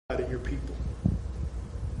in your people.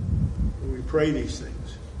 And we pray these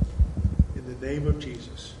things in the name of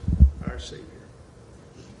Jesus, our Savior.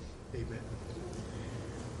 Amen.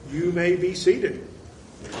 You may be seated.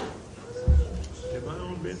 Am I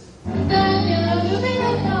on, Ben?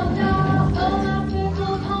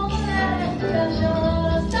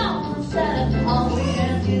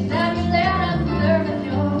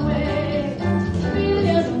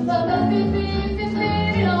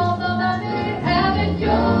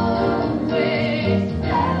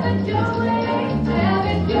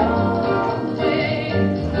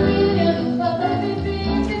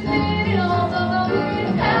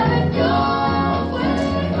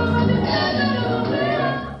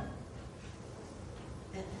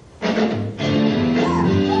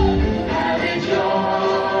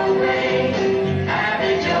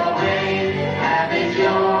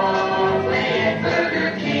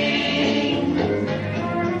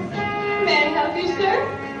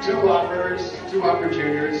 Two Whopper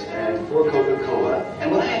Juniors and 4 Coca-Cola. And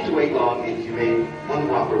will I have to wait long if you made one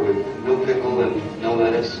Whopper with no pickle and no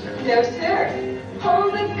lettuce? No, sir.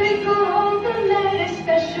 Hold the pickle, hold the lettuce.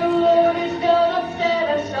 Special orders don't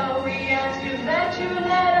upset us, so we ask you that you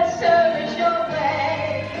let us service your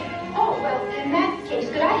way. Oh, well, in that case,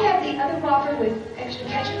 could I have the other Whopper with extra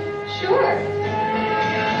ketchup? Sure.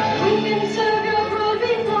 We can serve your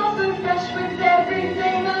groovy Whopper fresh with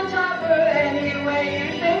everything on top, or any way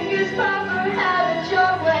you think is proper. Have it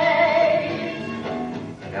your way.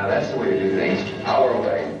 Now that's the way to do things. Our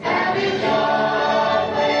way. Have it your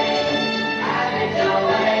way. Have it your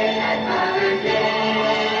way at Burger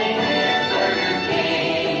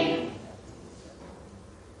King.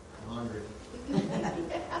 Hungry.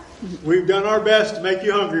 We've done our best to make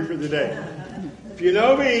you hungry for the day. If you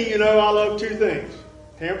know me, you know I love two things: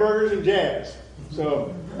 hamburgers and jazz.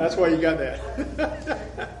 So that's why you got that.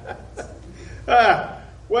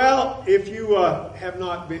 Well, if you have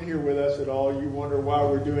not been here with us at all, you wonder why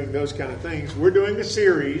we're doing those kind of things. We're doing a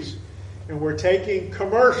series, and we're taking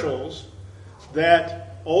commercials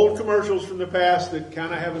old commercials from the past that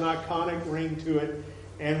kind of have an iconic ring to it,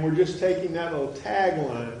 and we're just taking that little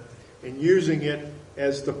tagline and using it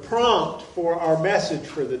as the prompt for our message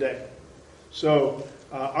for the day. So,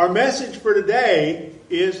 our message for today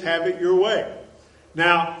is have it your way.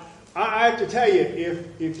 Now, I have to tell you,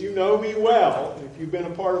 if you know me well, if you've been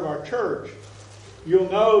a part of our church, you'll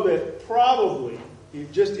know that probably,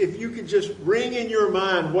 if you could just ring in your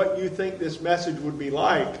mind what you think this message would be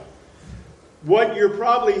like, what you're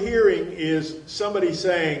probably hearing is somebody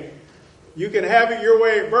saying, you can have it your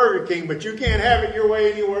way at Burger King, but you can't have it your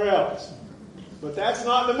way anywhere else. But that's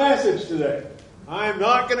not the message today. I am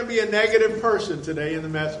not going to be a negative person today in the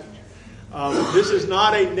message. This is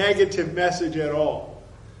not a negative message at all.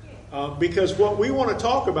 Because what we want to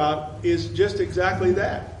talk about is just exactly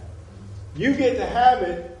that. You get to have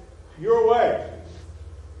it your way.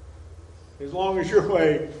 As long as your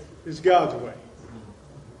way is God's way.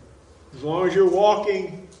 As long as you're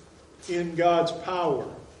walking in God's power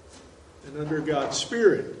and under God's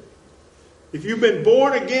Spirit. If you've been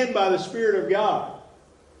born again by the Spirit of God,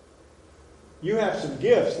 you have some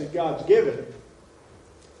gifts that God's given.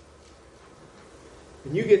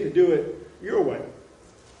 And you get to do it your way.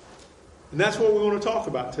 And that's what we want to talk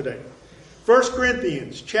about today. 1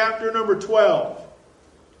 Corinthians chapter number 12,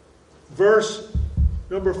 verse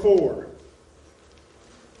number 4.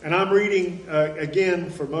 And I'm reading, again,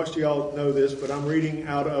 for most of y'all know this, but I'm reading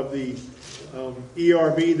out of the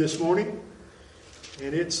ERV this morning.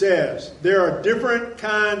 And it says, there are different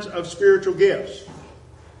kinds of spiritual gifts,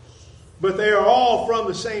 but they are all from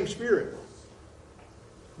the same Spirit.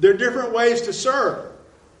 There are different ways to serve,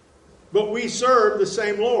 but we serve the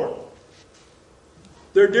same Lord.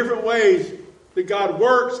 There are different ways that God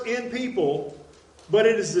works in people, but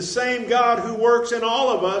it is the same God who works in all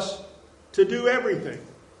of us to do everything.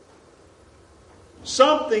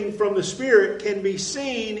 Something from the Spirit can be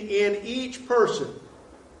seen in each person.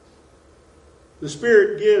 The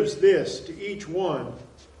Spirit gives this to each one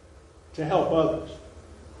to help others.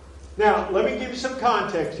 Now, let me give you some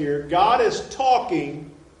context here. God is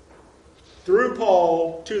talking through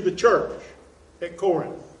Paul to the church at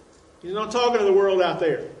Corinth. He's not talking to the world out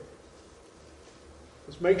there.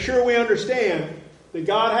 Let's make sure we understand that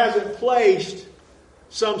God hasn't placed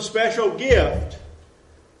some special gift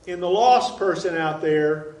in the lost person out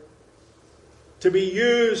there to be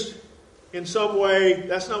used in some way.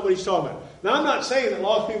 That's not what he's talking about. Now, I'm not saying that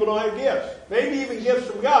lost people don't have gifts. Maybe even gifts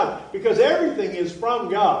from God. Because everything is from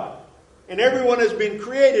God. And everyone has been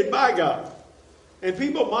created by God. And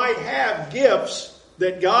people might have gifts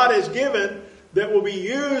that God has given that will be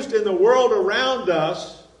used in the world around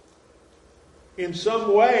us in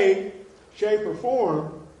some way, shape, or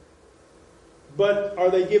form, but are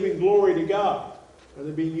they giving glory to God? Are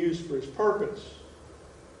they being used for His purpose?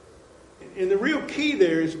 And the real key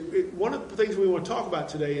there is, one of the things we want to talk about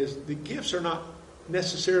today is the gifts are not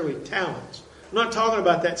necessarily talents. I'm not talking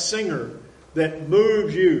about that singer that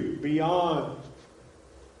moves you beyond,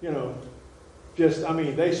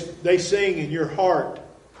 they sing and your heart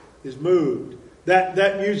is moved.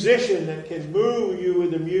 That musician that can move you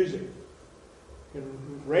with the music,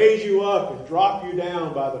 can raise you up and drop you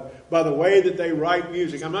down by the way that they write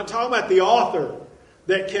music. I'm not talking about the author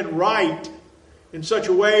that can write in such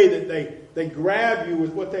a way that they grab you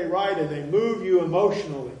with what they write and they move you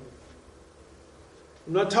emotionally.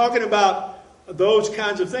 I'm not talking about those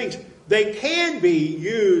kinds of things. They can be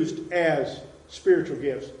used as spiritual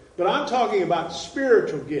gifts, but I'm talking about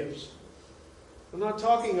spiritual gifts. I'm not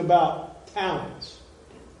talking about talents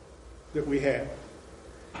that we have.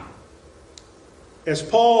 As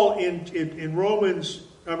Paul in Romans,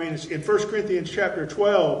 in 1 Corinthians chapter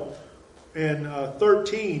 12 and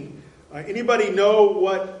 13, anybody know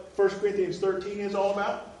what 1 Corinthians 13 is all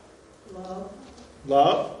about? Love.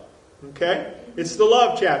 Love. Okay. It's the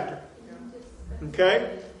love chapter.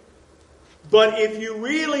 Okay. But if you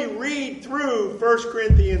really read through 1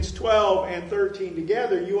 Corinthians 12 and 13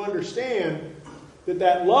 together, you understand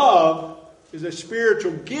that love is a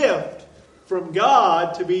spiritual gift from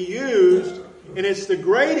God to be used, and it's the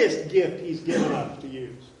greatest gift He's given us to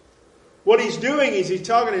use. What He's doing is He's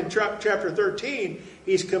talking in chapter 13,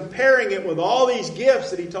 He's comparing it with all these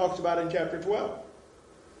gifts that He talks about in chapter 12.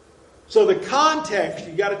 So the context,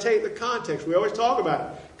 you've got to take the context. We always talk about it.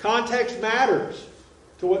 Context matters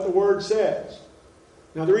to what the Word says.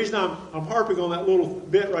 Now the reason I'm harping on that little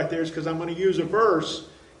bit right there is because I'm going to use a verse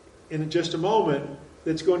in just a moment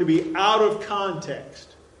that's going to be out of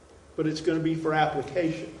context, but it's going to be for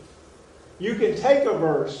application. You can take a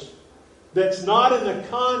verse that's not in the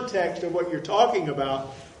context of what you're talking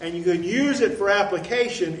about, and you can use it for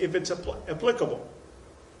application if it's applicable.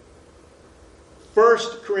 1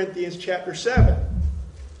 Corinthians chapter 7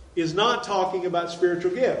 is not talking about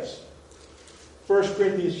spiritual gifts. 1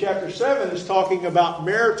 Corinthians chapter 7 is talking about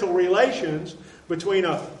marital relations between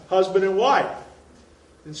a husband and wife.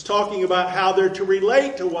 It's talking about how they're to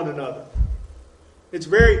relate to one another. It's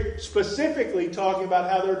very specifically talking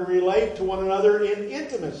about how they're to relate to one another in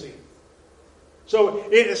intimacy. So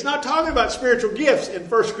it's not talking about spiritual gifts in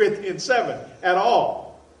 1 Corinthians 7 at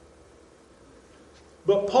all.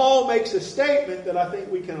 But Paul makes a statement that I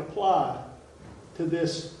think we can apply to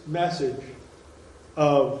this message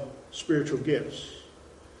of spiritual gifts.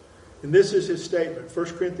 And this is his statement, 1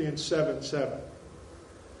 Corinthians 7:7.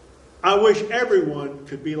 I wish everyone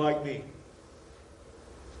could be like me.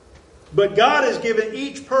 But God has given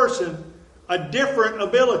each person a different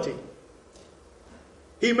ability.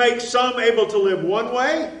 He makes some able to live one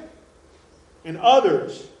way and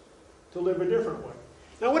others to live a different way.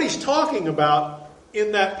 Now what he's talking about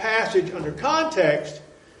in that passage under context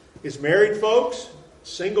is married folks,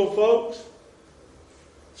 single folks,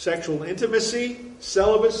 sexual intimacy,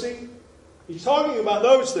 celibacy. He's talking about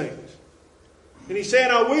those things. And he's saying,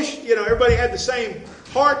 I wish, everybody had the same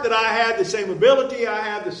heart that I had, the same ability I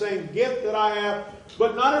have, the same gift that I have,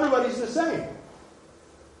 but not everybody's the same.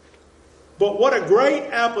 But what a great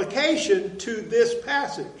application to this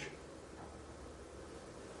passage.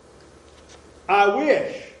 I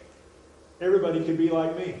wish everybody could be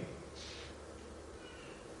like me.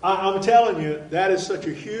 I'm telling you, that is such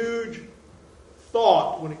a huge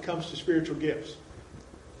thought when it comes to spiritual gifts.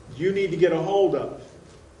 You need to get a hold of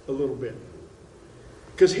a little bit.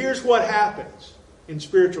 Because here's what happens in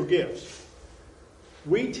spiritual gifts.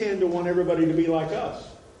 We tend to want everybody to be like us.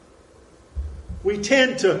 We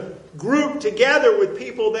tend to group together with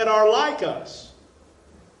people that are like us.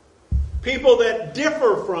 People that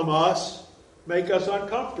differ from us make us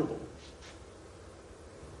uncomfortable.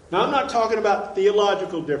 Now, I'm not talking about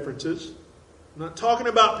theological differences. I'm not talking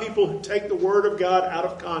about people who take the Word of God out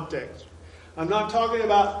of context. I'm not talking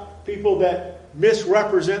about people that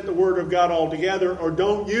misrepresent the Word of God altogether or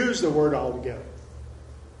don't use the Word altogether.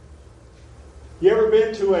 You ever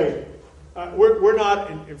been to we're not,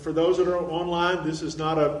 and for those that are online, this is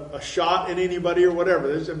not a shot at anybody or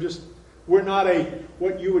whatever. We're not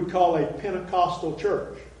what you would call a Pentecostal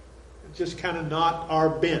church. It's just kind of not our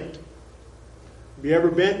bent. Have you ever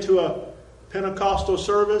been to a Pentecostal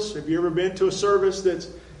service? Have you ever been to a service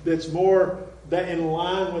that's more that in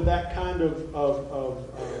line with that kind of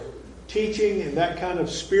teaching and that kind of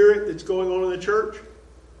spirit that's going on in the church?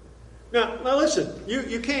 Now listen,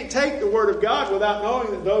 you can't take the Word of God without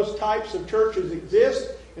knowing that those types of churches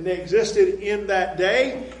exist and they existed in that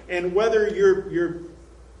day. And whether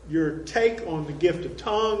your take on the gift of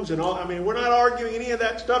tongues and all, I mean, we're not arguing any of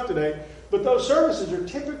that stuff today, but those services are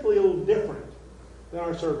typically a little different than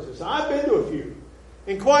our services. I've been to a few,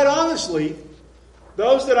 and quite honestly,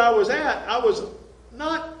 those that I was at, I was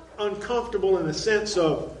not uncomfortable in the sense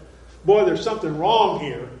of, boy, there's something wrong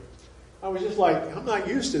here. I was just like, I'm not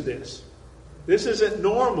used to this. This isn't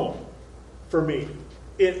normal for me.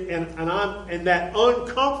 And that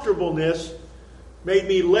uncomfortableness made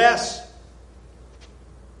me less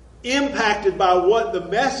impacted by what the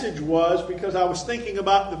message was because I was thinking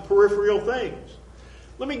about the peripheral things.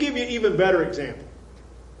 Let me give you an even better example.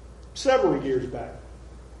 Several years back,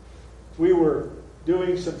 we were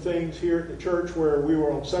doing some things here at the church where we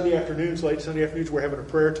were on Sunday afternoons, late Sunday afternoons, we're having a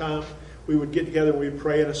prayer time. We would get together and we'd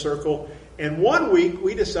pray in a circle. And one week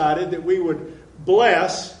we decided that we would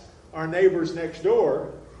bless our neighbors next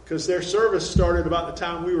door because their service started about the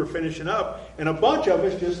time we were finishing up. And a bunch of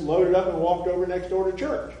us just loaded up and walked over next door to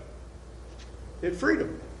church at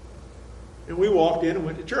Freedom. And we walked in and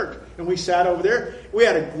went to church. And we sat over there. We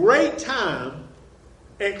had a great time,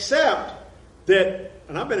 except that,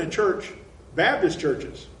 and I've been in Baptist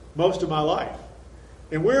churches most of my life.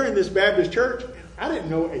 And we're in this Baptist church, and I didn't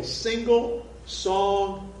know a single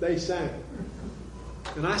song they sang.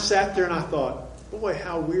 And I sat there and I thought, boy,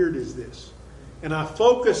 how weird is this? And I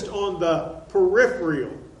focused on the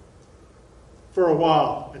peripheral for a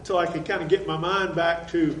while until I could kind of get my mind back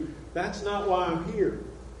to, that's not why I'm here,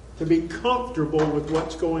 to be comfortable with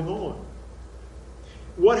what's going on.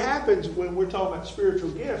 What happens when we're talking about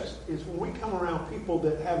spiritual gifts is when we come around people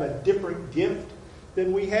that have a different gift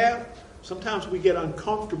than we have, sometimes we get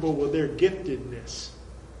uncomfortable with their giftedness.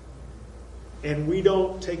 And we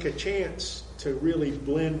don't take a chance to really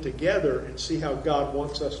blend together and see how God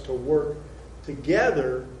wants us to work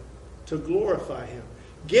together to glorify Him.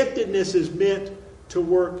 Giftedness is meant to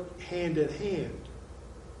work hand in hand.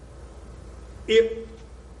 If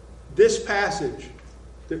this passage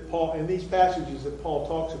that Paul, in these passages that Paul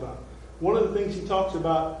talks about, one of the things he talks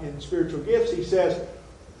about in spiritual gifts, he says,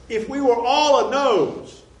 if we were all a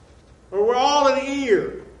nose, or we're all an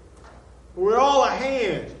ear, or we're all a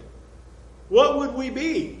hand, what would we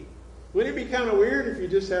be? Wouldn't it be kind of weird if you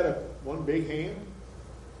just had one big hand?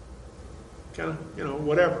 Kind of,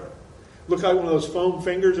 whatever. Look like one of those foam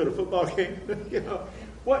fingers at a football game.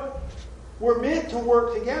 What? We're meant to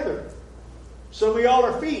work together. Some of y'all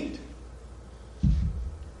are feet.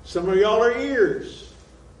 Some of y'all are ears.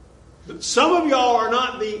 But some of y'all are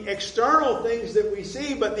not the external things that we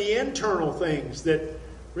see, but the internal things that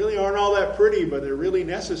really aren't all that pretty, but they're really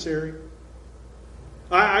necessary.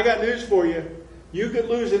 I got news for you. You could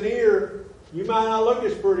lose an ear. You might not look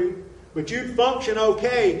as pretty, but you'd function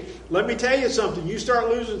okay. Let me tell you something. You start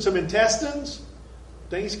losing some intestines,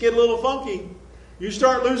 things get a little funky. You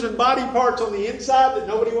start losing body parts on the inside that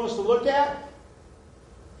nobody wants to look at.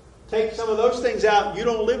 Take some of those things out, you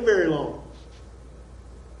don't live very long.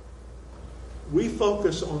 We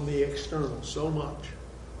focus on the external so much.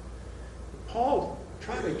 Paul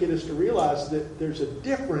trying to get us to realize that there's a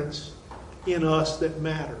difference in us that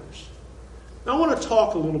matters. Now, I want to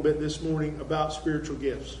talk a little bit this morning about spiritual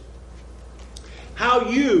gifts. How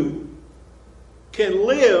you can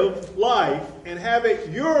live life and have it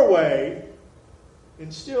your way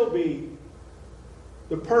and still be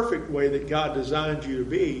the perfect way that God designed you to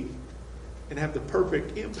be and have the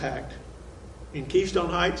perfect impact in Keystone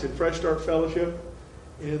Heights and Fresh Start Fellowship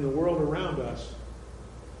and in the world around us,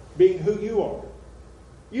 being who you are.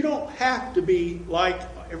 You don't have to be like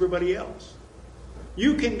everybody else.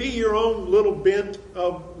 You can be your own little bent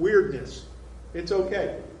of weirdness. It's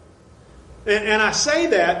okay. And I say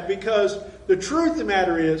that because the truth of the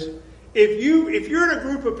matter is, if you're in a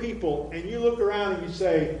group of people and you look around and you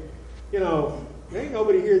say, there ain't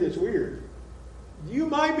nobody here that's weird, you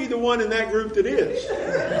might be the one in that group that is.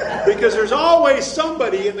 Because there's always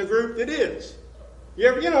somebody in the group that is.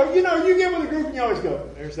 You get with a group and you always go,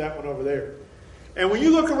 there's that one over there. And when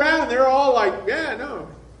you look around, they're all like, yeah, no,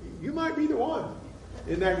 you might be the one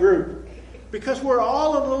in that group. Because we're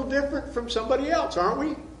all a little different from somebody else, aren't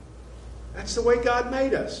we? That's the way God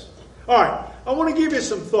made us. All right, I want to give you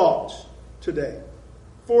some thoughts today.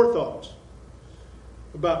 4 thoughts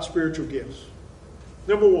about spiritual gifts.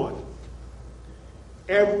 Number 1,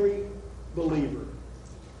 every believer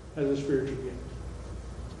has a spiritual gift.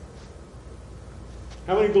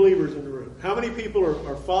 How many believers in the room? How many people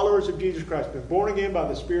are followers of Jesus Christ, been born again by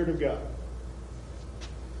the Spirit of God?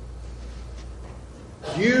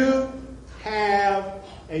 You have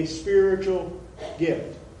a spiritual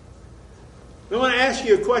gift. I'm going to ask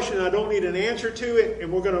you a question. I don't need an answer to it,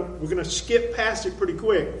 and we're going to skip past it pretty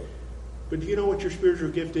quick. But do you know what your spiritual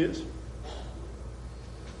gift is?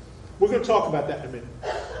 We're going to talk about that in a minute.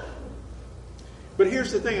 But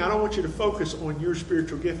here's the thing. I don't want you to focus on your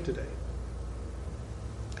spiritual gift today.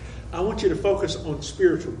 I want you to focus on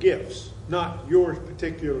spiritual gifts, not your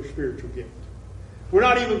particular spiritual gift. We're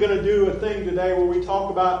not even going to do a thing today where we talk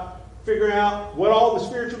about figuring out what all the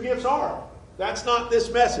spiritual gifts are. That's not this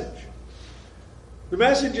message. The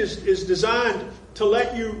message is designed to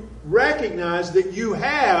let you recognize that you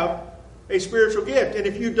have a spiritual gift. And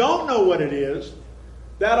if you don't know what it is,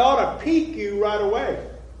 that ought to pique you right away.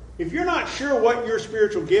 If you're not sure what your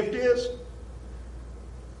spiritual gift is,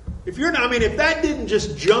 if that didn't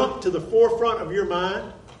just jump to the forefront of your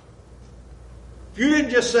mind, if you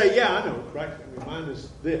didn't just say, yeah, I know, right? Mine is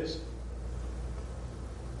this.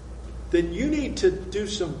 Then you need to do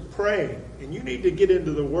some praying, and you need to get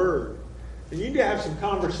into the Word, and you need to have some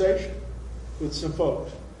conversation with some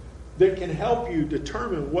folks that can help you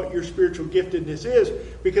determine what your spiritual giftedness is.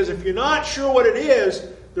 Because if you're not sure what it is,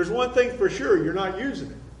 there's one thing for sure, you're not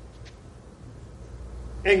using it.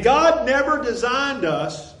 And God never designed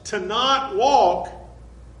us to not walk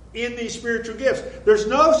in these spiritual gifts. There's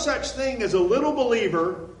no such thing as a little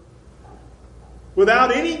believer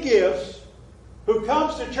without any gifts who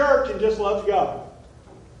comes to church and just loves God.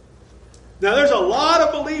 Now, there's a lot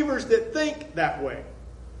of believers that think that way.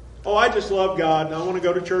 Oh, I just love God and I want to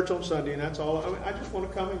go to church on Sunday and that's all. I just want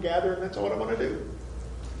to come and gather and that's all I want to do.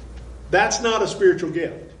 That's not a spiritual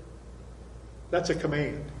gift. That's a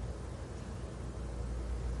command.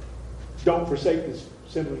 Don't forsake this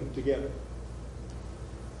assembling together.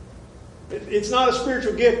 It's not a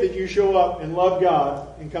spiritual gift that you show up and love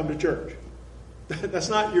God and come to church. That's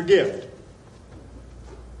not your gift.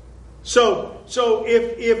 So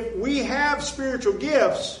if we have spiritual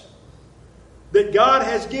gifts that God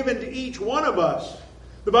has given to each one of us,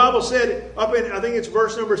 the Bible said, up in, I think it's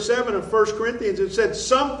verse number 7 of 1 Corinthians, it said,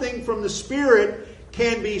 something from the Spirit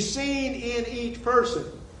can be seen in each person.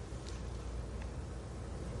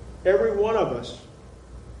 Every one of us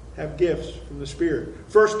have gifts from the Spirit.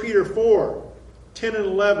 1 Peter 4, 10 and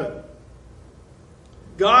 11.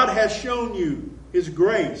 God has shown you His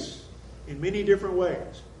grace in many different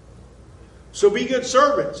ways. So be good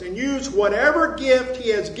servants and use whatever gift He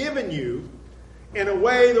has given you in a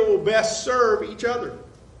way that will best serve each other.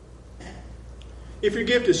 If your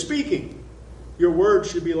gift is speaking, your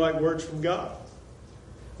words should be like words from God.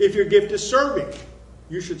 If your gift is serving,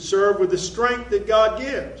 you should serve with the strength that God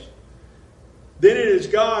gives. Then it is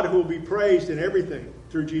God who will be praised in everything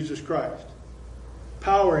through Jesus Christ.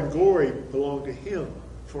 Power and glory belong to Him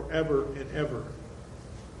forever and ever.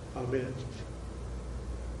 Amen.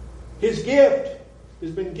 His gift has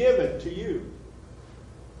been given to you.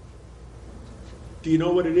 Do you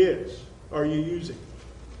know what it is? Are you using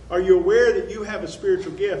it? Are you aware that you have a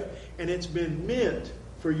spiritual gift and it's been meant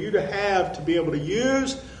for you to have to be able to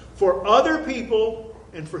use for other people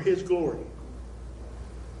and for His glory?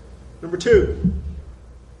 Number 2,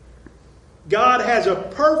 God has a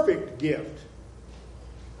perfect gift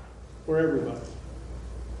for everybody.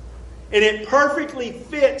 And it perfectly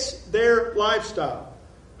fits their lifestyle,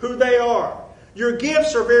 who they are. Your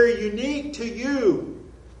gifts are very unique to you,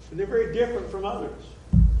 and they're very different from others.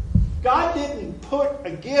 God didn't put a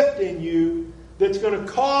gift in you that's going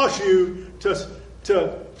to cause you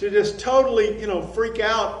to just totally, freak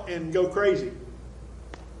out and go crazy.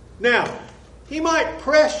 Now, He might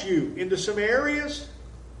press you into some areas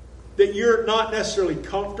that you're not necessarily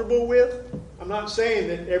comfortable with. I'm not saying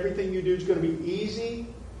that everything you do is going to be easy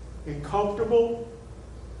and comfortable.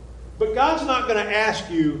 But God's not going to ask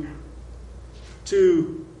you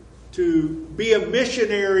to be a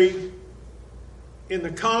missionary in the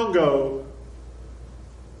Congo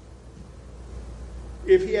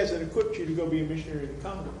if He hasn't equipped you to go be a missionary in the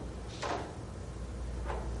Congo.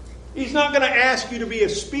 He's not going to ask you to be a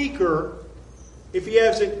speaker if He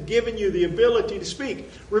hasn't given you the ability to speak.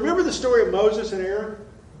 Remember the story of Moses and Aaron?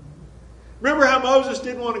 Remember how Moses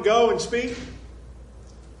didn't want to go and speak?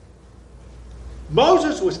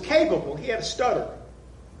 Moses was capable. He had a stutter.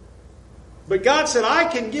 But God said, I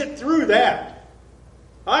can get through that.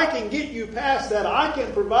 I can get you past that. I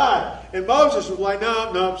can provide. And Moses was like,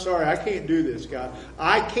 no, I'm sorry. I can't do this, God.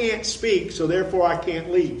 I can't speak, so therefore I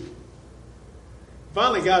can't leave.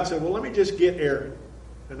 Finally, God said, well, let me just get Aaron.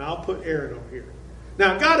 And I'll put Aaron over here.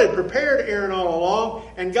 Now, God had prepared Aaron all along,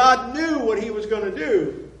 and God knew what He was going to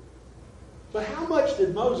do. But how much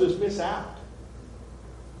did Moses miss out?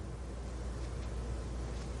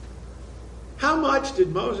 How much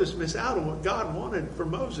did Moses miss out on what God wanted for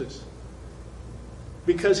Moses?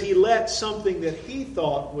 because he let something that he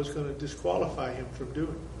thought was going to disqualify him from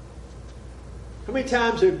doing. How many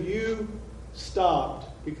times have you stopped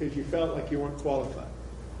because you felt like you weren't qualified?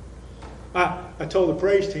 I told the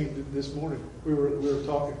praise team this morning, we were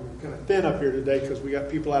talking, we were kind of thin up here today because we got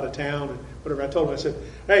people out of town and whatever. I told them, I said,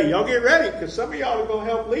 hey, y'all get ready because some of y'all are going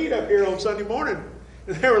to help lead up here on Sunday morning.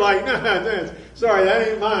 And they were like, no, sorry, that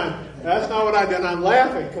ain't mine. That's not what I did. And I'm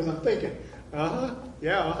laughing because I'm thinking, I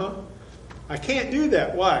can't do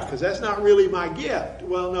that. Why? Because that's not really my gift.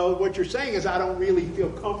 Well, no, what you're saying is I don't really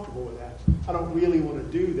feel comfortable with that. I don't really want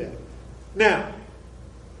to do that. Now,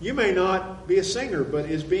 you may not be a singer, but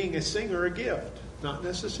is being a singer a gift? Not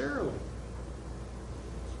necessarily.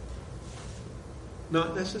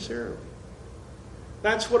 Not necessarily.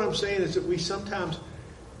 That's what I'm saying, is that we sometimes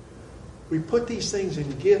we put these things in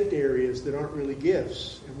gift areas that aren't really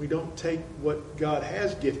gifts, and we don't take what God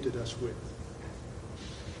has gifted us with.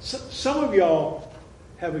 Some of y'all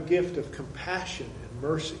have a gift of compassion and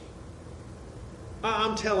mercy.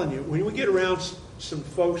 I'm telling you, when we get around some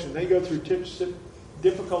folks and they go through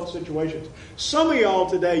difficult situations, some of y'all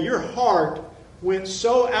today, your heart went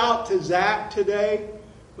so out to Zach today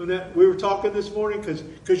when we were talking this morning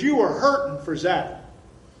because you were hurting for Zach.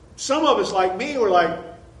 Some of us, like me, were like,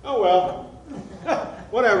 oh well,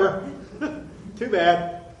 whatever, too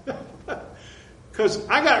bad. Because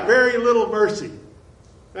I got very little mercy.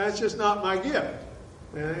 That's just not my gift.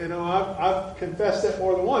 And, I've confessed that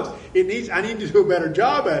more than once. I need to do a better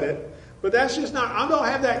job at it. But that's just not. I don't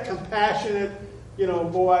have that compassionate. I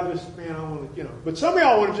want to. But some of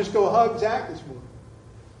y'all want to just go hug Zach this morning.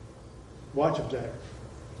 Watch him, Zach.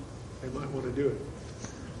 They might want to do it.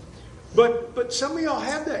 But some of y'all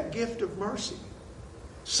have that gift of mercy.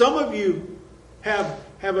 Some of you have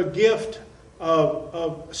a gift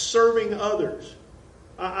of serving others.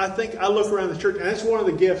 I think I look around the church, and that's one of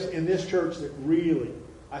the gifts in this church that really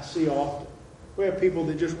I see often. We have people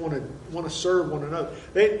that just want to serve one another.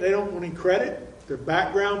 They don't want any credit. They're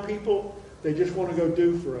background people. They just want to go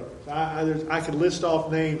do for others. I could list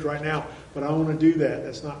off names right now, but I don't want to do that.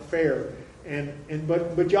 That's not fair.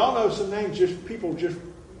 But y'all know some names. People just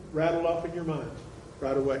rattle up in your mind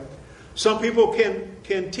right away. Some people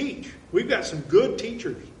can teach. We've got some good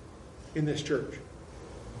teachers in this church.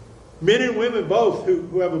 Men and women both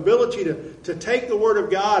who have ability to take the Word of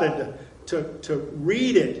God and to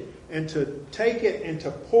read it and to take it and to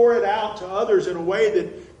pour it out to others in a way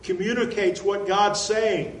that communicates what God's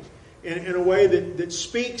saying in a way that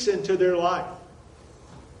speaks into their life.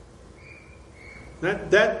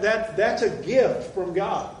 That's a gift from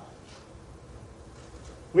God.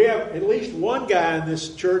 We have at least one guy in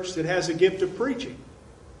this church that has a gift of preaching.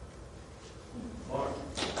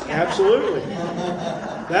 Absolutely.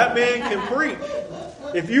 That man can preach.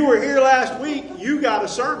 If you were here last week, you got a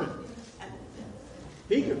sermon.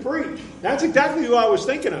 He can preach. That's exactly who I was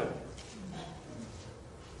thinking of.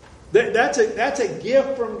 That's a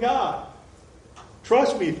gift from God.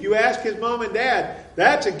 Trust me, if you ask his mom and dad,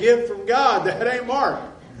 that's a gift from God. That ain't Mark.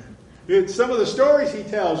 Some of the stories he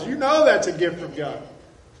tells, that's a gift from God.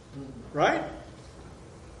 Right?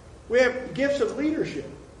 We have gifts of leadership.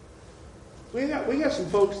 We got some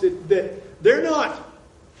folks that they're not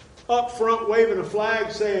up front waving a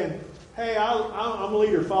flag saying, hey, I'm a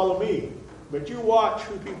leader, follow me. But you watch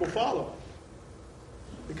who people follow.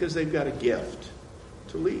 Because they've got a gift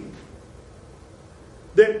to lead.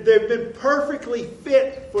 They've been perfectly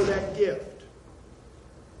fit for that gift.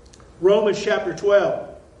 Romans chapter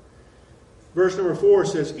 12, verse number 4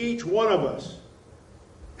 says, each one of us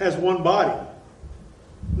has one body.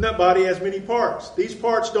 And that body has many parts. These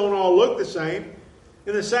parts don't all look the same.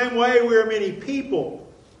 In the same way, we are many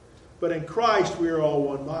people. But in Christ, we are all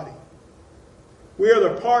one body. We are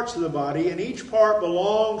the parts of the body, and each part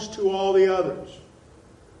belongs to all the others.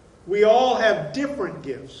 We all have different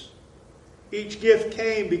gifts. Each gift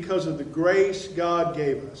came because of the grace God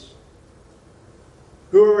gave us.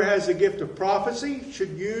 Whoever has the gift of prophecy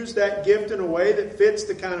should use that gift in a way that fits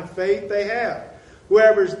the kind of faith they have.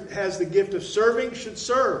 Whoever has the gift of serving should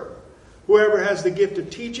serve. Whoever has the gift of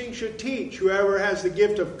teaching should teach. Whoever has the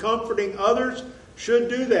gift of comforting others should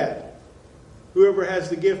do that. Whoever has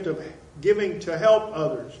the gift of giving to help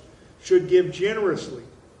others should give generously.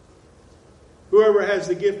 Whoever has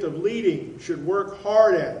the gift of leading should work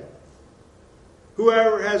hard at it.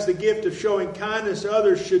 Whoever has the gift of showing kindness to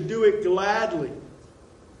others should do it gladly.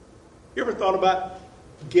 You ever thought about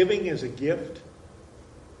giving as a gift?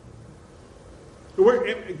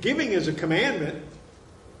 Giving is a commandment.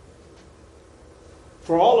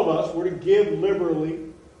 For all of us, we're to give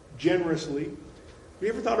liberally, generously. Have you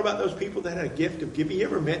ever thought about those people that had a gift of giving? You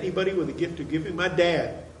ever met anybody with a gift of giving? My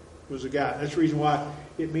dad was a guy. That's the reason why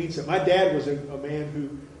it means that. My dad was a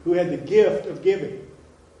man who had the gift of giving.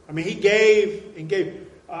 I mean, he gave and gave.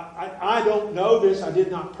 I don't know this. I did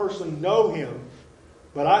not personally know him.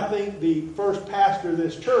 But I think the first pastor of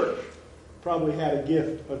this church probably had a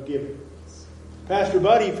gift of giving. Pastor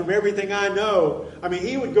Buddy, from everything I know, I mean,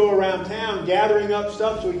 he would go around town gathering up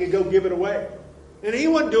stuff so he could go give it away. And he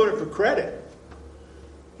wasn't doing it for credit.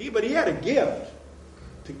 But he had a gift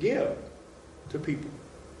to give to people.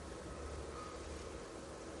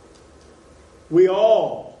 We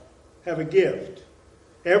all have a gift.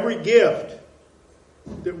 Every gift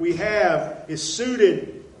that we have is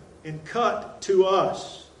suited and cut to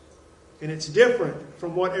us. And it's different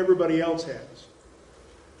from what everybody else has.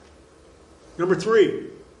 Number 3,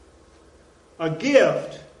 a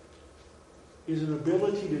gift is an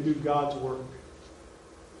ability to do God's work.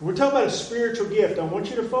 We're talking about a spiritual gift. I want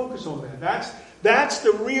you to focus on that. That's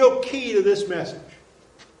the real key to this message.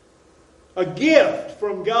 A gift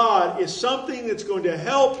from God is something that's going to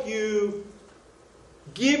help you,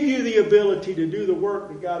 give you the ability to do the work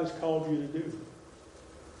that God has called you to do.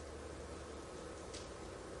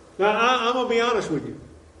 Now, I'm going to be honest with you.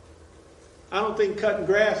 I don't think cutting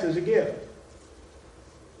grass is a gift.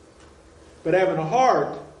 But having a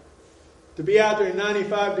heart to be out there in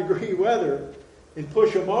 95-degree weather and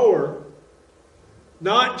push a mower,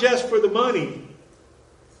 not just for the money.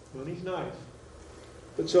 Money's nice.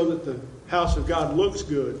 But so that the house of God looks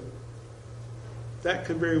good, that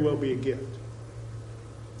could very well be a gift.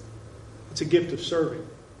 It's a gift of serving.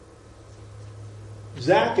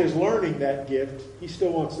 Zach is learning that gift. He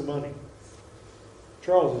still wants the money.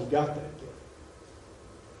 Charles has got that gift.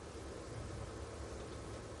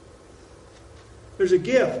 There's a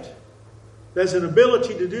gift. There's an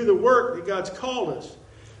ability to do the work that God's called us.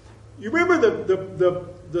 You remember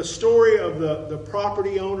the story of the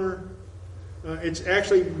property owner? It's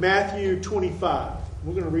actually Matthew 25.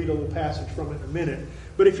 We're going to read a little passage from it in a minute.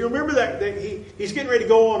 But if you remember that he's getting ready to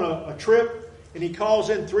go on a trip, and he calls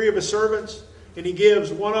in 3 of his servants, and he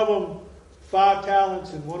gives one of them 5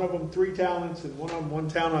 talents, and one of them 3 talents, and one of them 1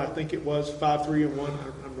 talent. I think it was 5, 3, and 1. I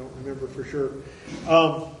don't remember for sure.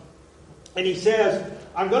 And he says,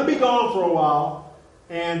 I'm going to be gone for a while,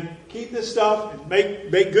 and keep this stuff, and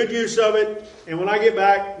make good use of it, and when I get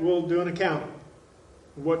back, we'll do an accounting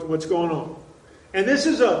of what's going on. And this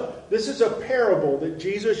is a parable that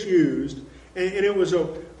Jesus used, and it was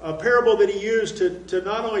a parable that he used to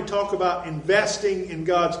not only talk about investing in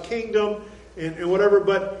God's kingdom and whatever,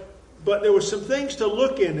 but there were some things to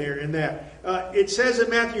look in there in that. It says in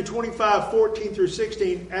Matthew 25, 14 through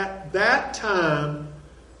 16, at that time,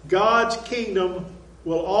 God's kingdom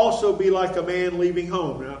will also be like a man leaving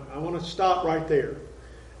home. Now, I want to stop right there.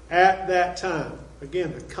 At that time.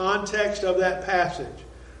 Again, the context of that passage.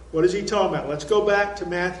 What is he talking about? Let's go back to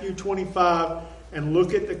Matthew 25 and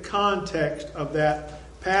look at the context of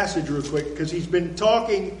that passage real quick, because he's been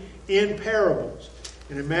talking in parables.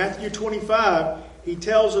 And in Matthew 25, he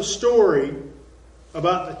tells a story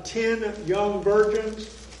about the 10 young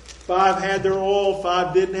virgins. 5 had their oil,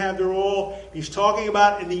 5 didn't have their oil. He's talking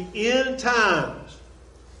about in the end times,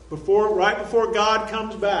 right before God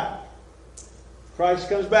comes back. Christ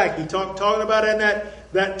comes back. He's talking about in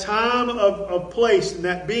that time of place, and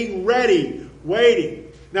that being ready,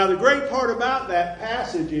 waiting. Now, the great part about that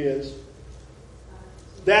passage is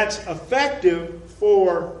that's effective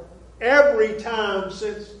for every time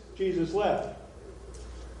since Jesus left.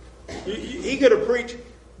 He could have preached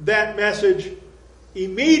that message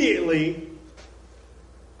immediately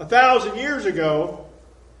 1,000 years ago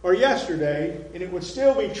or yesterday, and it would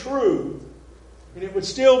still be true, and it would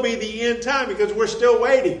still be the end time, because we're still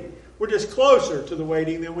waiting. We're just closer to the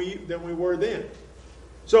waiting than we were then.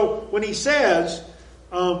 So when he says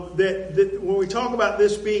that when we talk about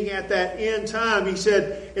this being at that end time, he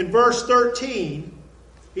said in verse 13,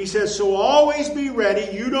 he says, so always be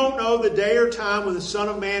ready. You don't know the day or time when the Son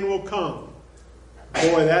of Man will come.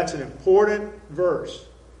 Boy, that's an important verse.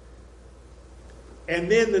 And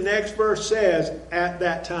then the next verse says, at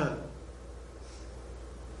that time,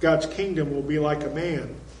 God's kingdom will be like a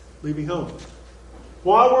man leaving home.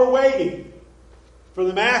 While we're waiting for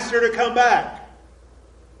the Master to come back,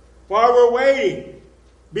 while we're waiting,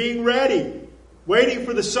 being ready, waiting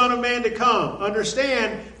for the Son of Man to come,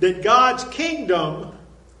 understand that God's kingdom,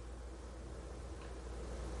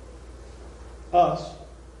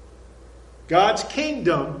 God's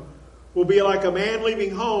kingdom will be like a man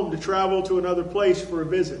leaving home to travel to another place for a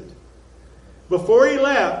visit. Before he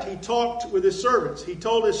left, he talked with his servants. He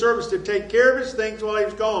told his servants to take care of his things while he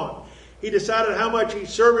was gone. He decided how much each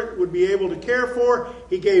servant would be able to care for.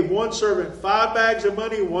 He gave one servant 5 bags of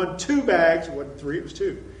money, one 2 bags. It wasn't 3, it was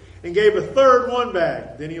 2. and gave a third one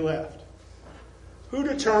bag. Then he left. Who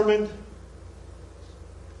determined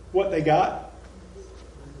what they got?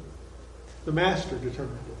 The master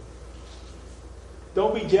determined it.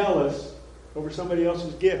 Don't be jealous over somebody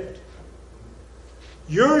else's gift.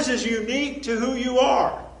 Yours is unique to who you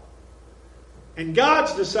are. And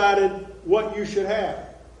God's decided what you should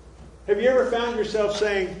have. Have you ever found yourself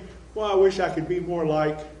saying, well, I wish I could be more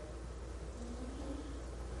like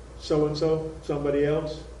so-and-so, somebody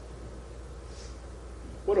else?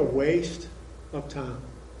 What a waste of time.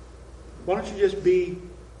 Why don't you just be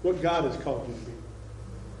what God has called you to be,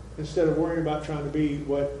 instead of worrying about trying to be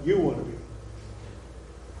what you want to be?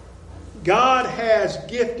 God has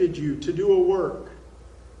gifted you to do a work.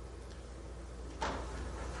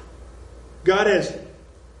 God has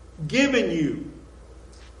given you,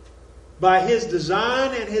 by His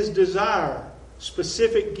design and His desire,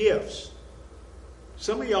 specific gifts.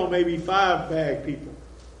 Some of y'all may be 5-bag people.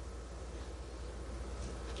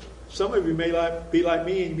 Some of you may be like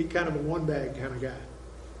me and be kind of a 1-bag kind of guy.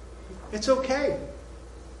 It's okay.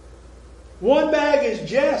 1 bag is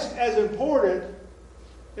just as important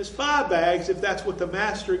as 5 bags if that's what the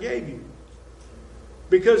master gave you.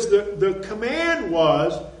 Because the command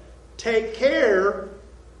was, take care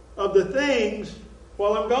of the things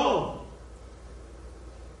while I'm gone.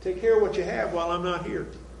 Take care of what you have while I'm not here.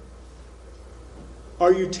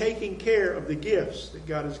 Are you taking care of the gifts that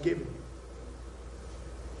God has given you?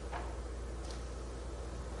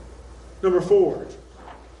 Number 4.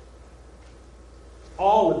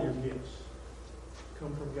 All of your gifts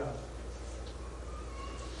come from God.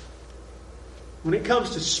 When it comes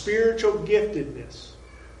to spiritual giftedness,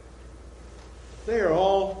 they are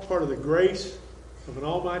all part of the grace of an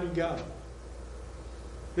almighty God.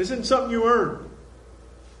 This isn't something you earned.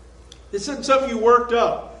 This isn't something you worked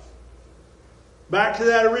up. Back to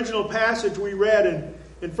that original passage we read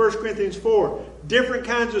in 1 Corinthians 4. Different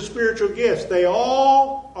kinds of spiritual gifts. They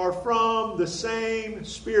all are from the same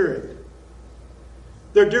Spirit.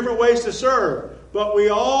 There are different ways to serve, but we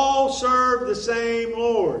all serve the same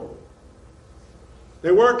Lord.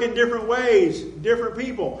 They work in different ways, different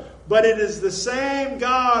people. But it is the same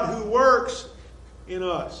God who works in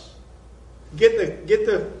us. Get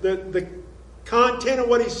the content of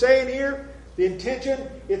what he's saying here? The intention?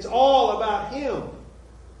 It's all about Him.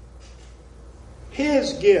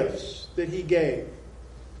 His gifts that He gave.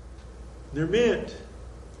 They're meant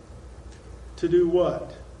to do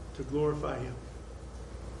what? To glorify Him.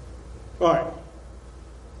 All right.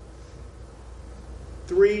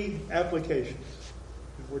 3 applications.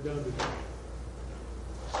 And we're done today.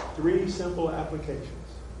 3 simple applications.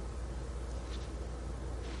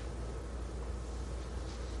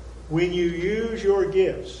 When you use your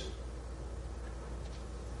gifts,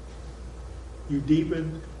 you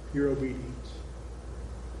deepen your obedience.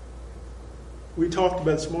 We talked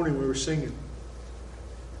about this morning when we were singing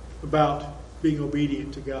about being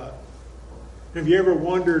obedient to God. Have you ever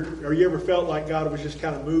wondered, or you ever felt like God was just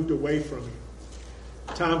kind of moved away from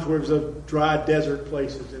you? Times where it was a dry desert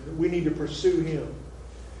places, and we need to pursue Him.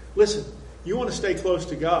 Listen, you want to stay close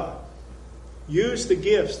to God. Use the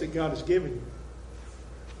gifts that God has given you.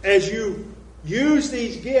 As you use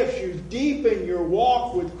these gifts, you deepen your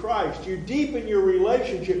walk with Christ. You deepen your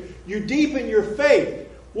relationship. You deepen your faith.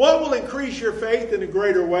 What will increase your faith in a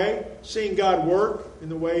greater way? Seeing God work in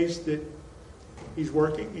the ways that He's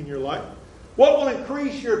working in your life. What will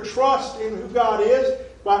increase your trust in who God is?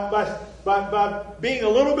 By being a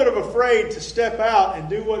little bit of afraid to step out and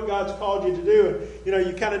do what God's called you to do. You know,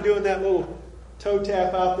 you're kind of doing that little toe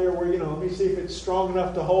tap out there where, let me see if it's strong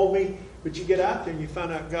enough to hold me. But you get out there and you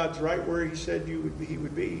find out God's right where He said He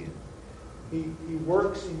would be. He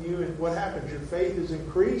works in you, and what happens? Your faith is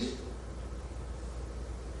increased.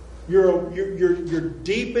 You're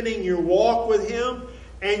deepening your walk with Him,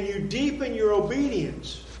 and you deepen your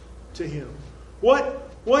obedience to Him.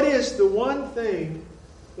 What is the one thing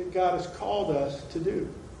that God has called us to do?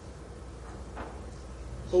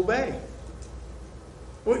 Obey.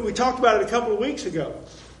 We talked about it a couple of weeks ago.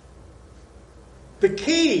 The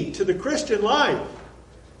key to the Christian life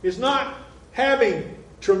is not having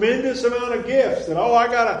tremendous amount of gifts. That,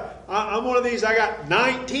 I'm one of these, I got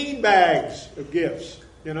 19 bags of gifts.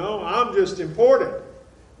 I'm just important.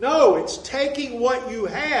 No, it's taking what you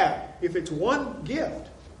have, if it's one gift,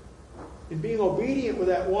 and being obedient with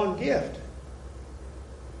that one gift.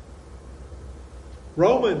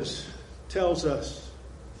 Romans tells us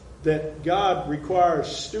that God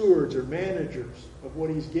requires stewards or managers of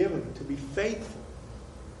what He's given to be faithful.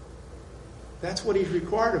 That's what He's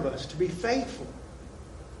required of us, to be faithful.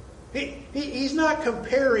 He's not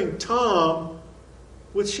comparing Tom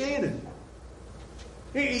with Shannon.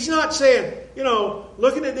 He's not saying,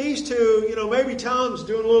 looking at these two, maybe Tom's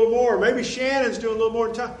doing a little more, maybe Shannon's doing a little more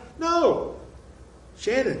than Tom. No.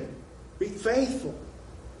 Shannon, be faithful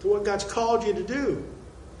to what God's called you to do.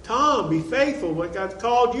 Tom, be faithful to what God's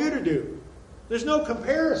called you to do. There's no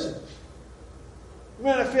comparison.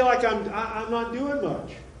 Man, I feel like I'm not doing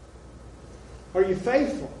much. Are you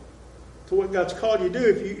faithful to what God's called you to do?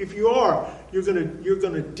 If you are, you're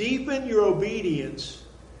going to deepen your obedience,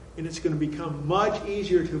 and it's going to become much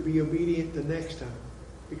easier to be obedient the next time,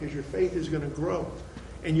 because your faith is going to grow,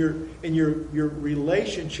 and your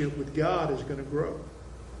relationship with God is going to grow.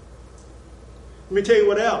 Let me tell you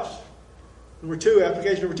what else.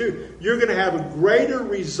 Application number 2. You're going to have greater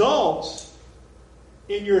results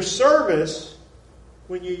in your service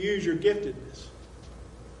when you use your giftedness.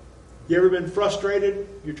 You ever been frustrated?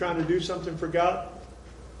 You're trying to do something for God?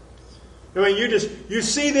 I mean, you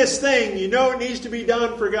see this thing, you know it needs to be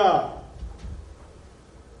done for God.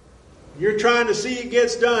 You're trying to see it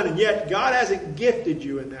gets done, and yet God hasn't gifted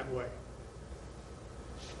you in that way.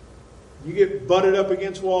 You get butted up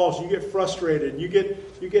against walls, you get frustrated, you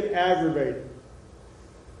get aggravated.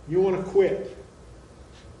 You want to quit.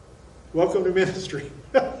 Welcome to ministry.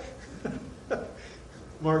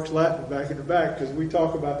 Mark's laughing back in the back because we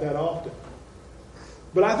talk about that often.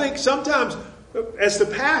 But I think sometimes, as the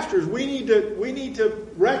pastors, we need to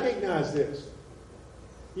recognize this.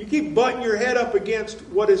 You keep butting your head up against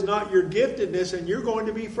what is not your giftedness, and you're going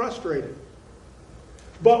to be frustrated.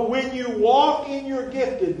 But when you walk in your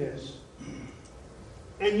giftedness,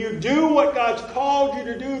 and you do what God's called you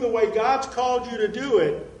to do the way God's called you to do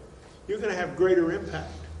it, you're going to have greater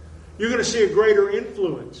impact. You're going to see a greater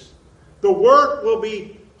influence. The work will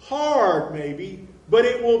be hard, maybe, but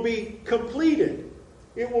it will be completed.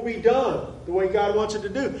 It will be done the way God wants it to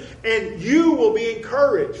do. And you will be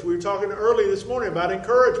encouraged. We were talking early this morning about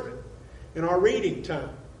encouragement in our reading time.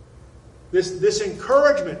 This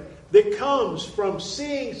encouragement that comes from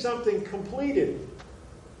seeing something completed,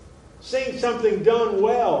 seeing something done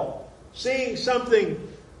well, seeing something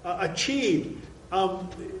achieved.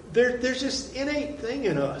 There's this innate thing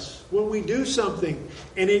in us when we do something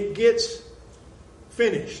and it gets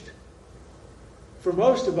finished. For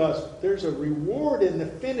most of us, there's a reward in the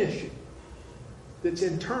finishing that's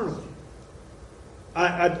internal.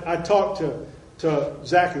 I talked to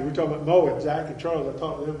Zachary. We were talking about Mo and Zach and Charles. I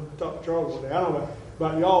talked to Charles one day. I don't know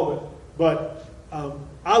about y'all, but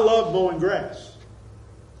I love mowing grass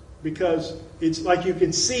because it's like you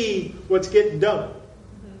can see what's getting done.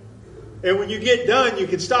 And when you get done, you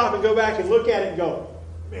can stop and go back and look at it and go,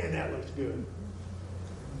 man, that looks good.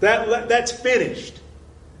 That's finished.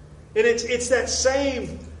 And it's that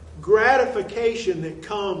same gratification that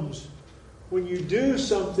comes when you do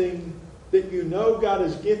something that you know God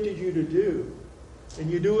has gifted you to do,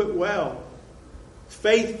 and you do it well,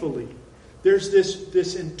 faithfully. There's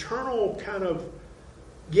this internal kind of,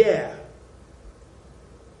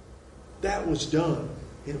 that was done.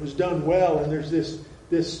 And it was done well, and there's this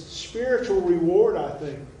spiritual reward, I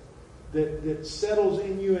think, that settles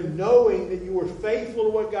in you, and knowing that you were faithful to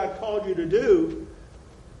what God called you to do,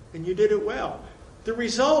 and you did it well. The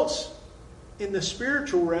results in the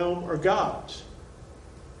spiritual realm are God's.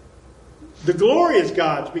 The glory is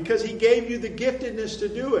God's because He gave you the giftedness to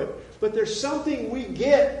do it. But there's something we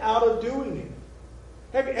get out of doing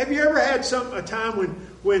it. Have you ever had a time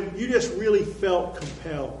when you just really felt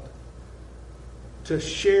compelled to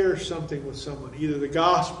share something with someone, either the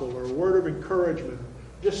gospel or a word of encouragement?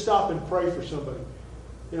 Just stop and pray for somebody.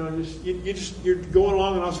 You're going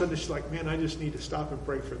along, and all of a sudden it's like, man, I just need to stop and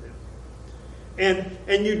pray for them.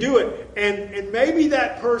 And you do it. And maybe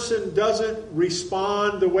that person doesn't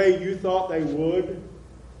respond the way you thought they would,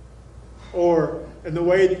 or in the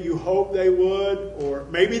way that you hoped they would, or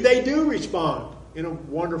maybe they do respond in a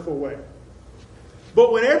wonderful way.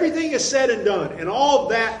 But when everything is said and done, and all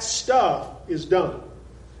that stuff is done,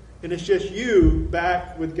 and it's just you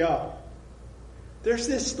back with God, there's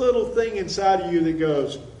this little thing inside of you that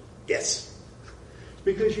goes, yes.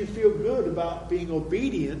 Because you feel good about being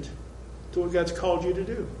obedient to what God's called you to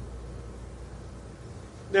do.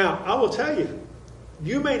 Now, I will tell you,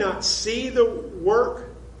 you may not see the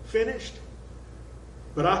work finished,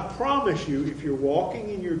 but I promise you, if you're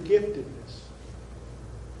walking in your giftedness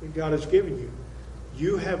that God has given you,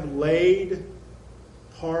 you have laid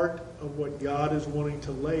part of what God is wanting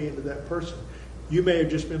to lay into that person. You may have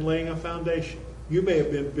just been laying a foundation. You may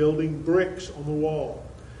have been building bricks on the wall.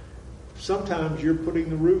 Sometimes you're putting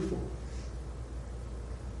the roof on.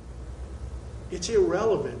 It's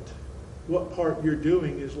irrelevant what part you're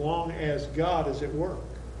doing as long as God is at work.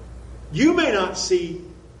 You may not see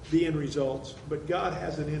the end results, but God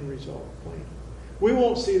has an end result plan. We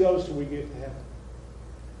won't see those till we get to heaven.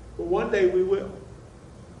 But one day we will.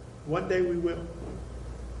 One day we will.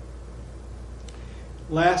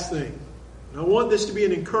 Last thing. And I want this to be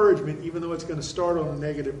an encouragement, even though it's going to start on a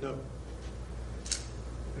negative note.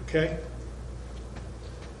 Okay?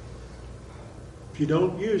 If you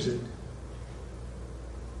don't use it,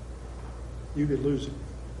 you could lose it.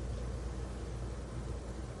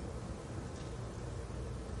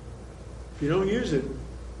 If you don't use it,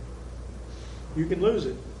 you can lose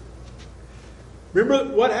it.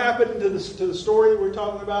 Remember what happened to the story we're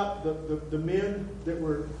talking about? The men that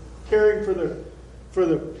were caring for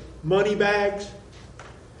the money bags.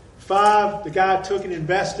 5, the guy took and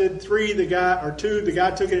invested. 2, the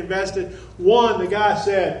guy took and invested. 1, the guy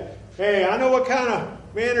said, "Hey, I know what kind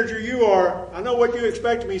of manager you are. I know what you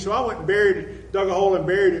expect of me." So I went and dug a hole and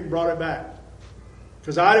buried it and brought it back.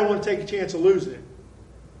 Because I didn't want to take a chance of losing it.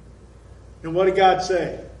 And what did God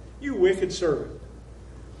say? "You wicked servant.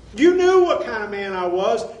 You knew what kind of man I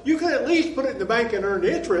was. You could at least put it in the bank and earn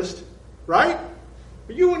interest, right?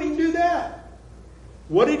 But you wouldn't even do that."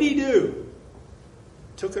 What did he do?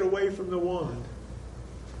 Took it away from the 1.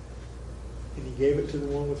 And he gave it to the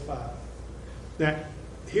one with 5. Now,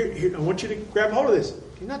 here, I want you to grab hold of this.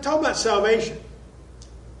 He's not talking about salvation.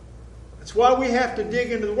 That's why we have to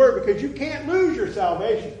dig into the Word, because you can't lose your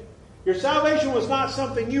salvation. Your salvation was not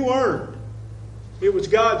something you earned. It was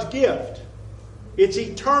God's gift. It's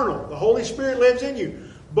eternal. The Holy Spirit lives in you.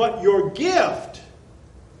 But your gift,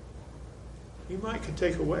 you might could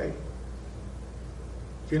take away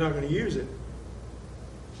if you're not going to use it.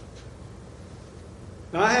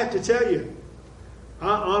 Now, I have to tell you, I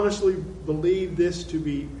honestly believe this to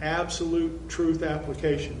be absolute truth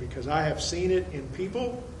application, because I have seen it in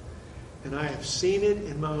people and I have seen it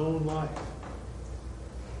in my own life.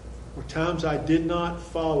 Where times I did not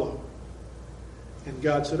follow. And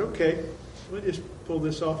God said, "Okay, let me just pull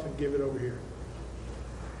this off and give it over here."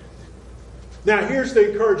 Now, here's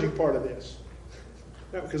the encouraging part of this.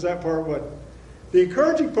 Because that part wasn't. The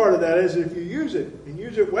encouraging part of that is if you use it, and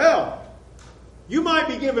use it well, you might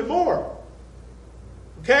be given more.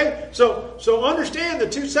 Okay? So understand the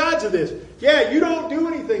two sides of this. Yeah, you don't do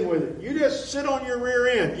anything with it. You just sit on your rear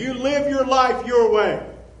end. You live your life your way.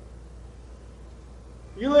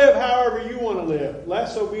 You live however you want to live,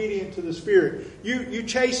 less obedient to the Spirit. You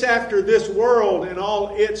chase after this world and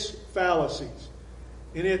all its fallacies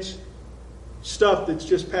and its stuff that's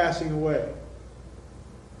just passing away.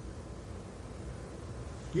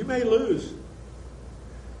 You may lose.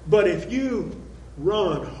 But if you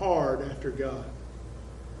run hard after God,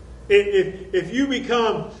 if you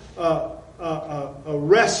become a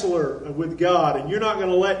wrestler with God and you're not going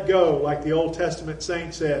to let go, like the Old Testament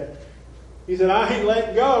saint said, he said, "I ain't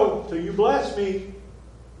letting go till you bless me."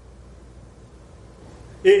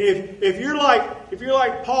 If you're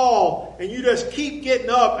like Paul and you just keep getting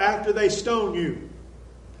up after they stone you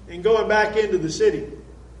and going back into the city,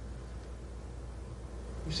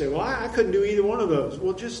 you say, "Well, I couldn't do either one of those."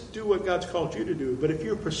 Well, just do what God's called you to do. But if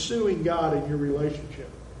you're pursuing God in your relationship,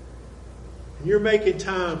 and you're making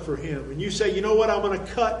time for Him, and you say, "You know what, I'm going to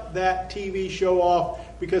cut that TV show off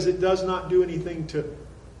because it does not do anything to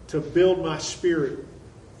build my spirit,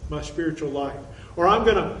 my spiritual life." Or I'm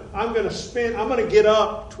going to get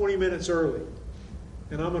up 20 minutes early,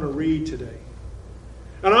 and I'm going to read today.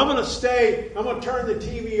 And I'm going to turn the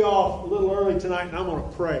TV off a little early tonight, and I'm going to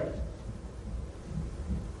pray.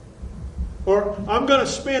 Or I'm going to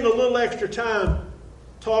spend a little extra time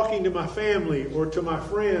talking to my family or to my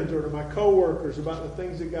friends or to my coworkers about the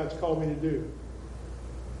things that God's called me to do.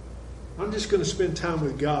 I'm just going to spend time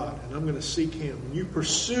with God, and I'm going to seek Him. And you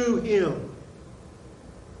pursue Him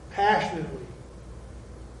passionately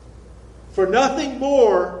for nothing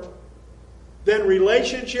more than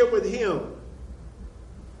relationship with Him.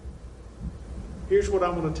 Here's what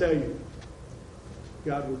I'm going to tell you.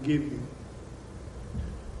 God will give you.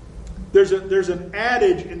 There's an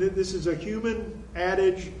adage, and this is a human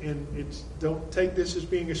adage, and don't take this as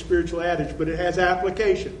being a spiritual adage, but it has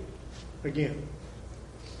application. Again,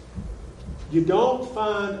 you don't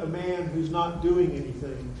find a man who's not doing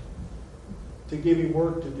anything to give him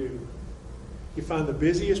work to do. You find the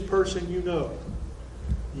busiest person you know.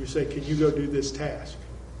 You say, "Can you go do this task?"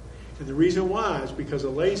 And the reason why is because a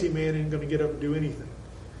lazy man isn't going to get up and do anything.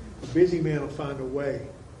 A busy man will find a way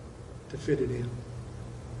to fit it in.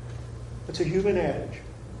 It's a human adage.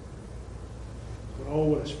 But oh,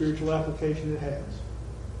 what a spiritual application it has.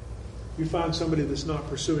 You find somebody that's not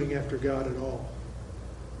pursuing after God at all,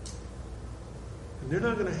 and they're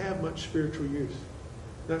not going to have much spiritual use,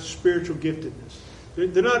 not spiritual giftedness. They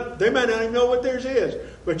might not even know what theirs is.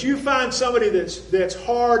 But you find somebody that's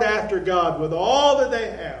hard after God with all that they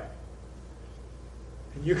have,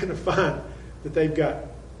 and you're going to find that they've got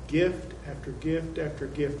gift after gift after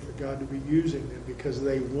gift for God to be using them because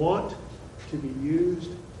they want to be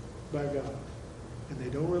used by God. And they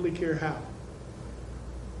don't really care how.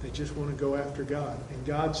 They just want to go after God. And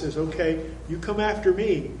God says, okay, you come after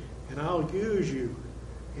me and I'll use you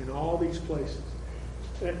in all these places.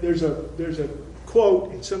 There's a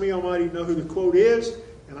quote, and some of y'all might even know who the quote is,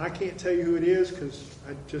 and I can't tell you who it is because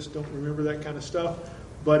I just don't remember that kind of stuff.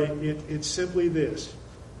 But it's simply this.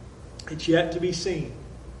 It's yet to be seen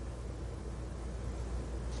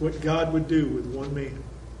what God would do with one man.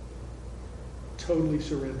 Totally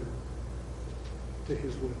surrender to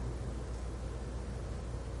His will.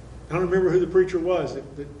 I don't remember who the preacher was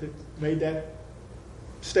that made that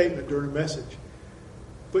statement during a message.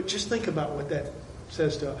 But just think about what that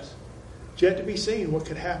says to us. It's yet to be seen what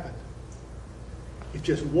could happen if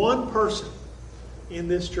just one person in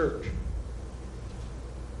this church,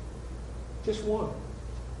 just one,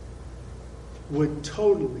 would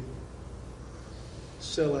totally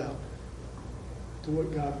sell out to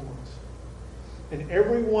what God wants. And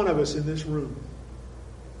every one of us in this room,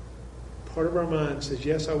 part of our mind says,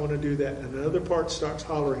 yes, I want to do that. And another part starts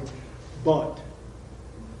hollering, but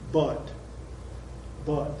I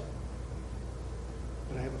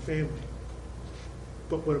have a family.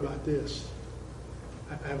 But what about this?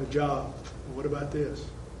 I have a job. And what about this?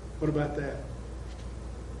 What about that?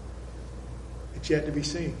 It's yet to be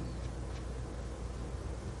seen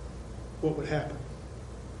what would happen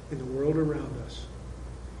in the world around us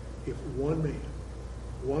if one man,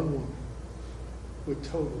 one woman would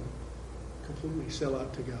totally, completely sell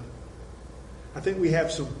out to God. I think we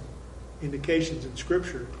have some indications in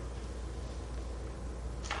Scripture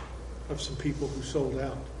of some people who sold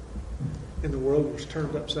out and the world was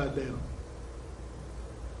turned upside down.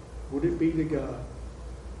 Would it be to God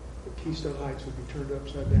that Keystone Heights would be turned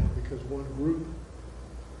upside down because one group,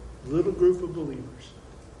 little group of believers,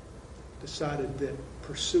 decided that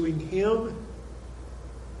pursuing Him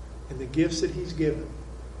and the gifts that He's given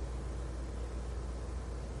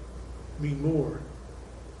mean more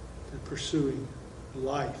than pursuing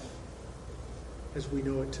life as we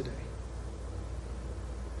know it today.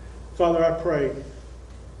 Father, I pray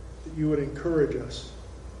that you would encourage us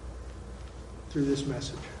through this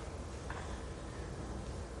message.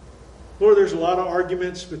 Lord, there's a lot of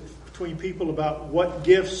arguments between people about what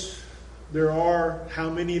gifts there are, how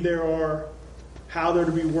many there are, how they're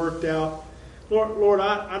to be worked out. Lord,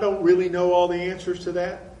 I don't really know all the answers to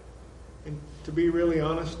that. And to be really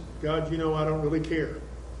honest, God, you know I don't really care.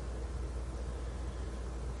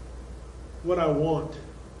 What I want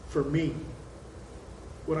for me,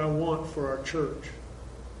 what I want for our church,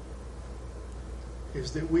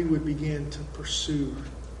 is that we would begin to pursue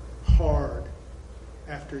hard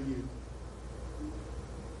after you.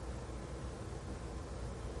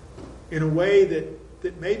 In a way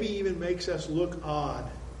that maybe even makes us look odd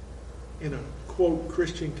in a, quote,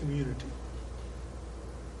 Christian community.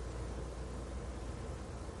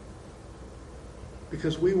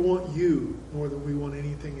 Because we want you more than we want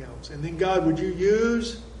anything else. And then, God, would you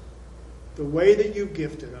use the way that you've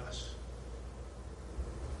gifted us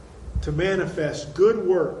to manifest good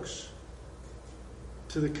works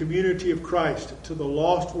to the community of Christ, to the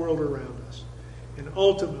lost world around us. And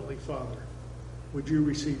ultimately, Father, would you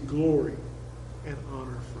receive glory and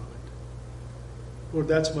honor from it. Lord,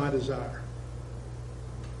 that's my desire.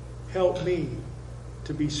 Help me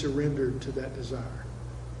to be surrendered to that desire.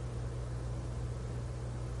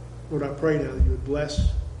 Lord, I pray now that you would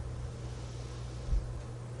bless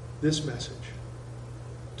this message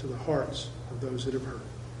to the hearts of those that have heard.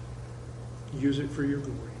 Use it for your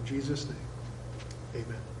glory. In Jesus' name,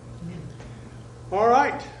 amen. All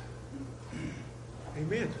right.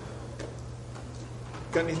 Amen.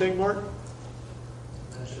 Got anything, Mark?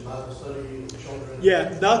 Bible study, children.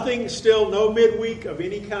 Yeah, nothing still, no midweek of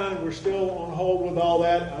any kind. We're still on hold with all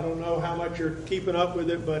that. I don't know how much you're keeping up with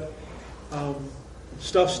it, but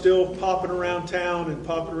stuff's still popping around town and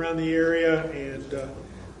popping around the area, and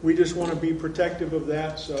we just want to be protective of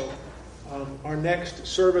that. So our next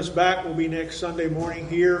service back will be next Sunday morning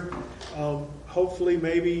here. Hopefully,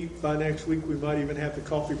 maybe by next week, we might even have the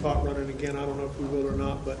coffee pot running again. I don't know if we will or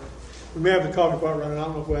not, but we may have the coffee pot running. I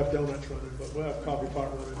don't know if we'll have donuts running, but we'll have coffee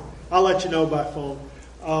pot running. I'll let you know by phone.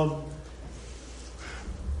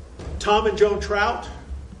 Tom and Joan Trout.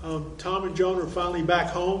 Tom and Joan are finally back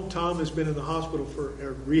home. Tom has been in the hospital for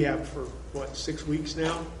rehab for, 6 weeks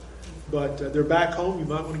now. But they're back home. You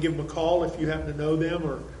might want to give them a call if you happen to know them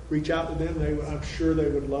or reach out to them. I'm sure they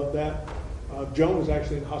would love that. Joan was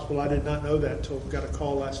actually in the hospital. I did not know that until got a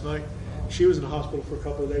call last night. She was in the hospital for a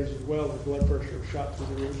couple of days as well. Her blood pressure was shot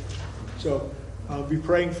through the roof. So be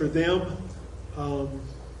praying for them.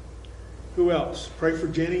 Who else? Pray for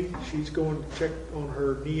Jenny. She's going to check on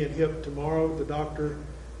her knee and hip tomorrow. The doctor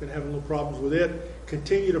been having little problems with it.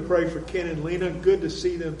 Continue to pray for Ken and Lena. Good to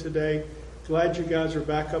see them today. Glad you guys are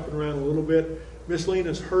back up and around a little bit. Miss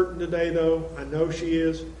Lena's hurting today, though. I know she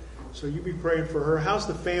is. So you be praying for her. How's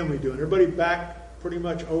the family doing? Everybody back pretty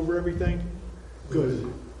much over everything?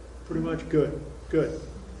 Good. Pretty much good. Good.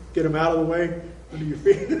 Get them out of the way under your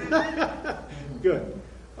feet. Good.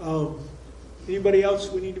 Anybody else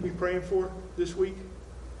we need to be praying for this week?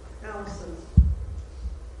 Allison.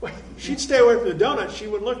 Wait, she'd stay away from the donuts. She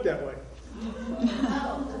wouldn't look that way.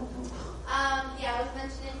 Yeah, I was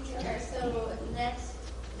mentioning to her, so next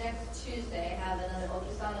Tuesday I have another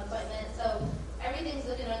ultrasound appointment. So everything's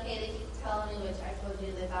looking okay. They keep telling me, which I told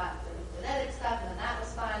you they thought there was genetic stuff, and then that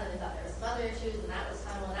was fine, and they thought there was some other issues, and that was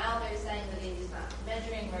fine. Well, now they're saying the baby's not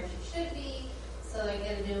measuring where she should be, so they're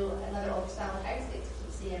going to do another ultrasound, which I just get to keep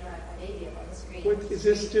seeing my baby up on the screen. What, is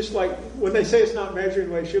this just like, when they say it's not measuring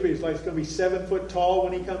the way it should be, it's like it's going to be 7 foot tall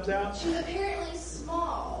when he comes out? She's apparently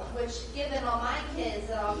small, which given all my kids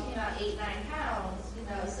that all came out 8-9 pounds,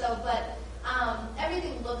 so, but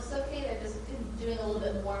everything looks okay. They're just doing a little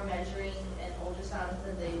bit more measuring and ultrasounds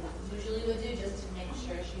than they usually would do just to make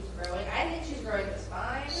sure she's growing. I think she's growing just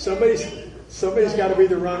fine. Somebody's got to be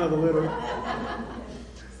the run of the litter.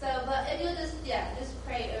 So, but if you'll just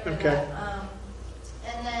pray over Okay. that.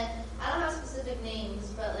 And then, I don't have specific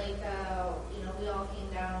names, but like, we all came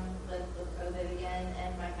down with COVID again,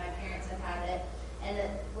 and my parents have had it. And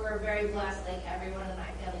we're very blessed, like everyone in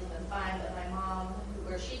my family's been fine, but my mom,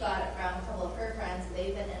 where she got it from, a couple of her friends,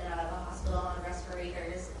 they've been in and out of the hospital on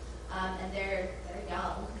respirators, and they're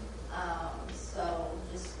young. So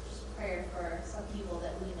just prayer for some people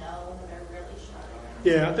that we know that are really struggling.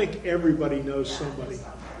 Yeah, I think everybody knows somebody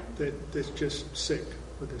that's just sick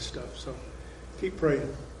with this stuff. So keep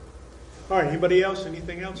praying. All right, anybody else?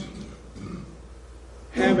 Anything else?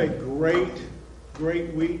 Have a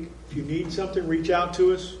great week. If you need something, reach out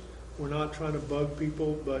to us. We're not trying to bug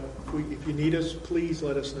people, but if you need us, please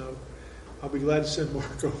let us know. I'll be glad to send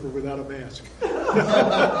Mark over without a mask.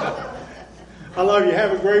 I love you.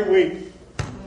 Have a great week.